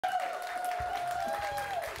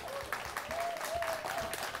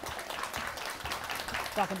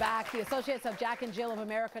Welcome back. The Associates of Jack and Jill of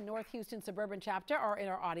America North Houston Suburban Chapter are in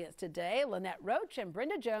our audience today. Lynette Roach and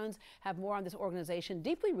Brenda Jones have more on this organization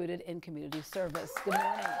deeply rooted in community service. Good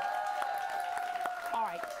morning. All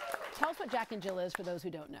right, tell us what Jack and Jill is for those who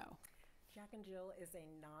don't know. Jack and Jill is a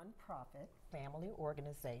nonprofit family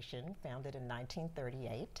organization founded in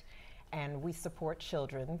 1938, and we support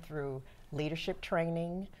children through leadership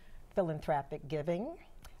training, philanthropic giving,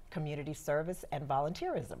 community service, and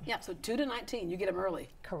volunteerism. Yeah, so 2 to 19, you get them early.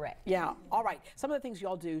 Correct. Yeah, all right. Some of the things you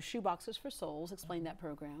all do, Shoe Boxes for Souls, explain that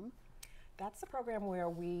program. That's a program where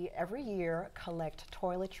we, every year, collect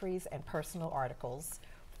toiletries and personal articles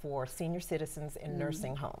for senior citizens in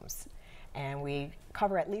nursing homes. And we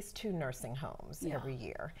cover at least 2 nursing homes every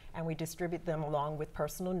year. And we distribute them along with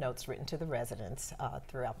personal notes written to the residents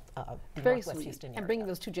throughout the Northwest Houston area. And bringing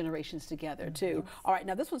those 2 generations together, too. All right,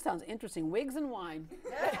 now this one sounds interesting. Wigs and wine.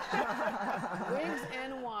 Wigs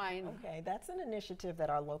and wine. Okay, that's an initiative that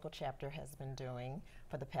our local chapter has been doing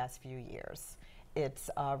for the past few years. It's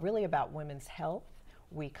really about women's health.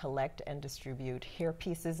 We collect and distribute hair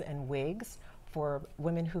pieces and wigs for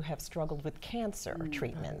women who have struggled with cancer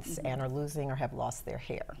treatments and are losing or have lost their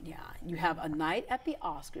hair. Yeah, you have a night at the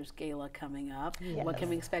Oscars Gala coming up. Yes. What can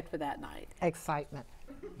we expect for that night? Excitement.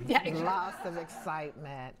 Yeah, exactly. Lots of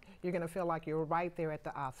excitement. You're going to feel like you're right there at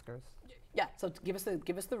the Oscars. Yeah, so give us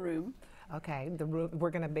the room. Okay, the room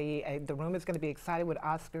the room is going to be excited with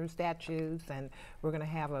Oscar statues, and we're going to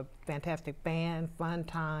have a fantastic band, fun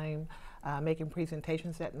time, making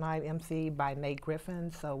presentations that night, emceed by Nate Griffin.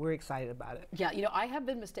 So we're excited about it. Yeah, you know, I have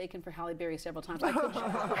been mistaken for Halle Berry several times.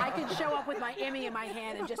 I could show up with my Emmy in my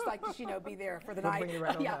hand and just be there for the night. Bring you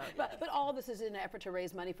right on up. But all this is in an effort to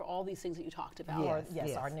raise money for all these things that you talked about.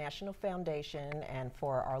 Yes, our national foundation and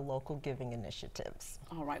for our local giving initiatives.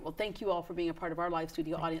 All right, well, thank you all for being a part of our live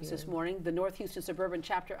studio audience this morning. The North Houston Suburban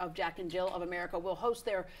Chapter of Jack and Jill of America will host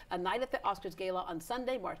their A Night at the Oscars Gala on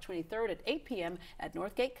Sunday, March 23rd at 8 p.m. at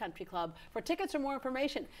Northgate Country Club. For tickets or more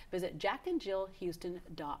information, visit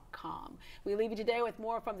jackandjillhouston.com. We leave you today with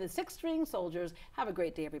more from the 6 String Soldiers. Have a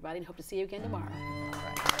great day, everybody, and hope to see you again tomorrow. All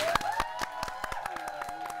right.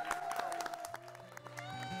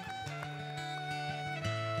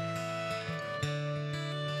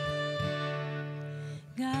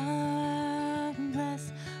 God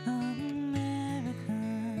bless America,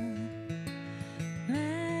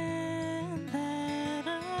 land that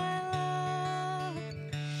I love.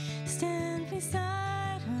 Stand beside